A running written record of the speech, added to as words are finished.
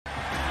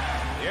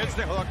Here's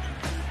the hook.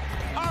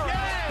 All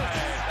right.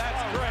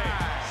 That's great.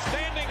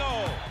 Standing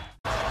O.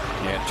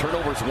 And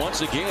turnovers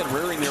once again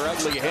rearing their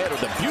ugly head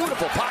with a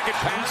beautiful pocket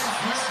pass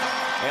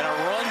and a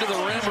run to the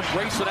rim for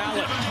Grayson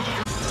Allen.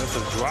 That's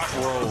a drop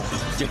roll.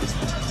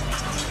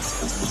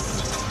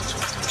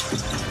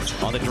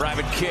 On the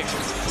driving kick,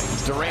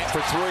 Durant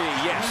for three,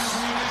 yes.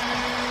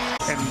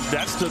 And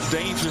that's the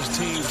dangerous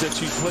teams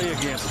that you play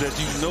against, that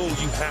you know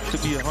you have to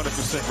be 100%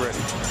 ready.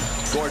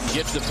 Gordon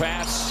gets the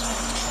pass,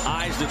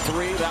 eyes the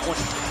three, that one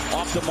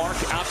off the mark,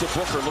 out to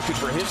Booker, looking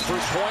for his 3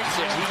 points,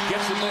 and he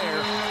gets in there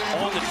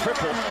on the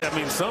triple. I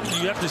mean,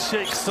 you have to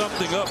shake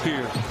something up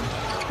here.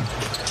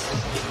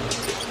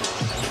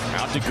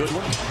 Out to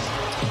Goodwin.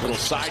 Little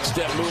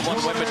sidestep move on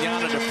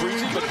Wembanyama to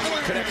Freezy, but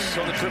connects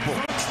on the triple.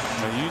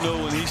 Now you know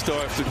when he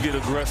starts to get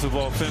aggressive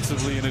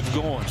offensively and it's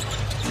going.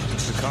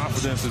 The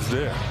confidence is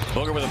there.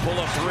 Booker with a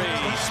pull-up three,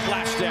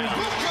 splash down.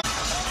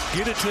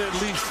 Get it to at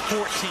least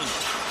 14.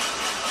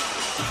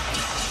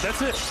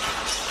 That's it.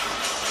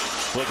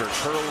 Booker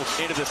curls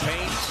into the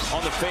paint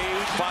on the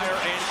fade, fire,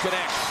 and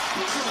connects.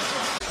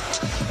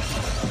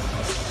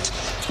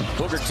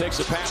 Booker takes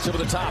a pass over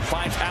the top,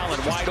 finds Allen,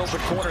 wide open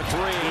corner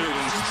three,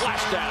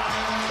 splash down.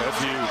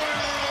 That's huge.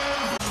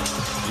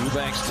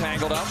 Eubanks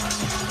tangled up.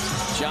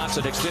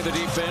 Johnson extends the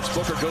defense.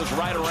 Booker goes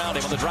right around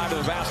him on the drive to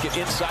the basket,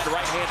 inside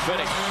right-hand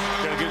finish.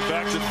 Got to get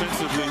back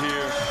defensively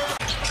here.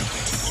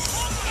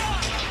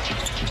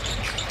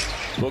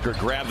 Booker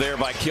grabbed there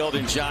by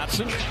Keldon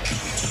Johnson.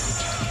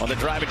 On the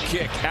driving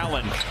kick,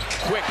 Allen,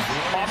 quick,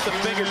 off the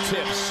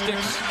fingertips,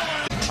 sticks.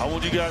 I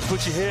want you guys to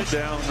put your head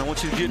down. I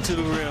want you to get to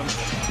the rim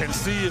and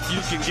see if you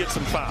can get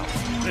some fouls.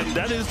 And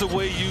that is the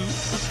way you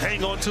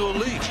hang on to a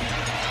lead.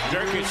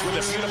 Nurkic with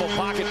a beautiful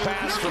pocket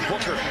pass for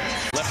Booker.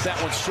 Left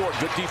that one short.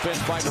 Good defense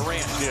by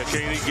Durant. Yeah,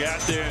 KD got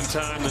there in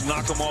time to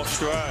knock him off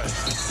stride.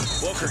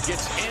 Booker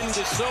gets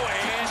into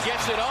Sohan,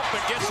 gets it up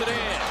and gets it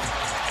in.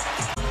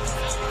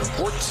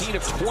 14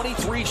 of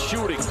 23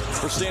 shooting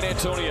for San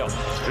Antonio.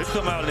 They've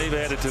come out and they've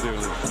added to their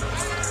lead.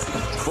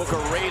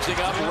 Booker raising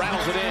up,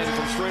 rattles it in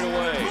from straight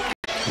away.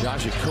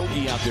 Josh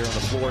Okogie out there on the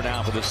floor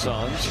now for the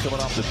Suns. Coming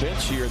off the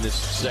bench here in this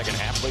second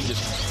half. Played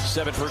just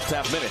 7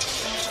 first-half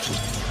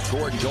minutes.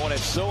 Gordon going at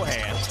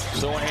Sohan.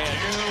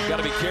 Sohan got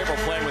to be careful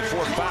playing with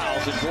 4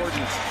 fouls. And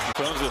Gordon.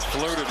 Suns have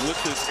flirted with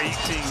this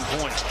 18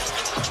 points.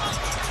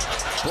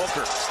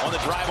 Booker on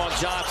the drive on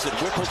Johnson.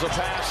 Whipples a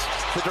pass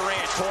to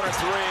Durant. Corner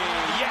three.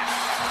 Yes!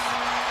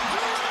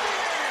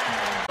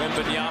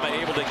 Wembanyama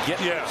able to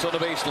get on the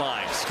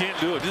baseline. Can't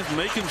do it. Just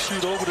make him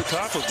shoot over the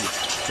top of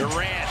you.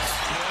 Durant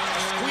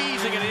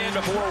squeezing it in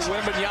before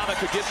Wembanyama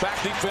could get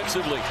back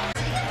defensively.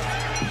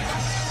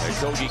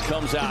 Okogie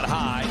comes out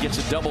high, gets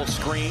a double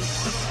screen,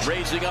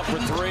 raising up for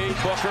three.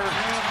 Booker,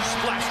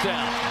 splash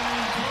down.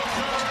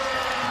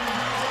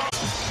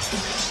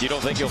 You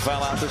don't think he'll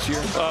foul out this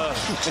year?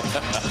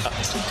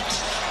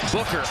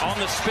 Booker on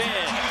the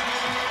spin.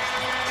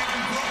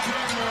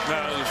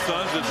 Now the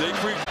Suns, if they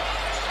creep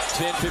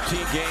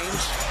 10-15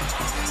 games.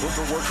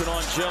 Booker working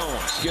on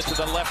Jones. Gets to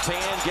the left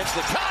hand, gets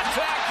the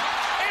contact,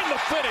 and the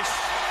finish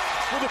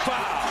with a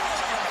foul.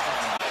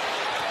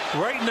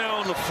 Right now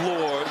on the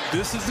floor,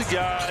 this is the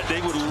guy they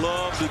would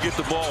love to get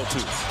the ball to.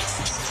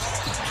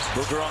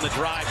 Booker on the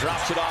drive,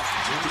 drops it off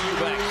to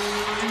Eubanks.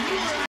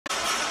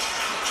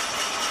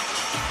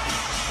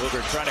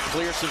 Booker trying to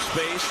clear some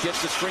space,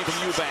 gets the screen from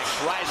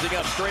Eubanks, rising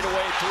up straight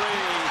away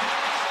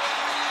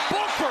three.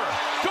 Booker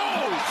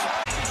goes!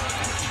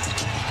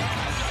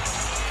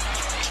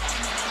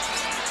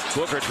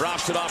 Booker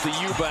drops it off to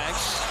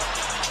Eubanks.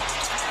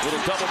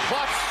 Little double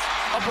clutch,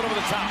 up and over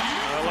the top.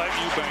 I like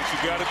Eubanks. You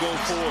got to go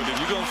forward. If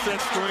you're going to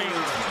set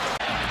screens.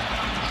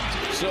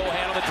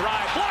 Sohan on the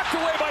drive, blocked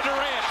away by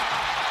Durant.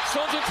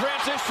 Suns in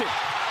transition.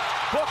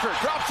 Booker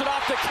drops it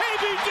off to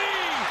KBD,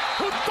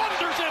 who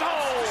thunders it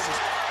home.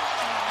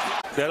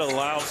 That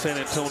allows San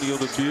Antonio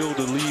to build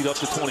a lead up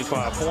to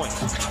 25 points.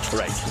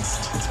 Right.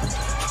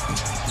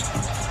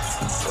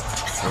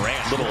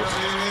 Durant, little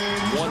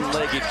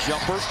one-legged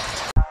jumper.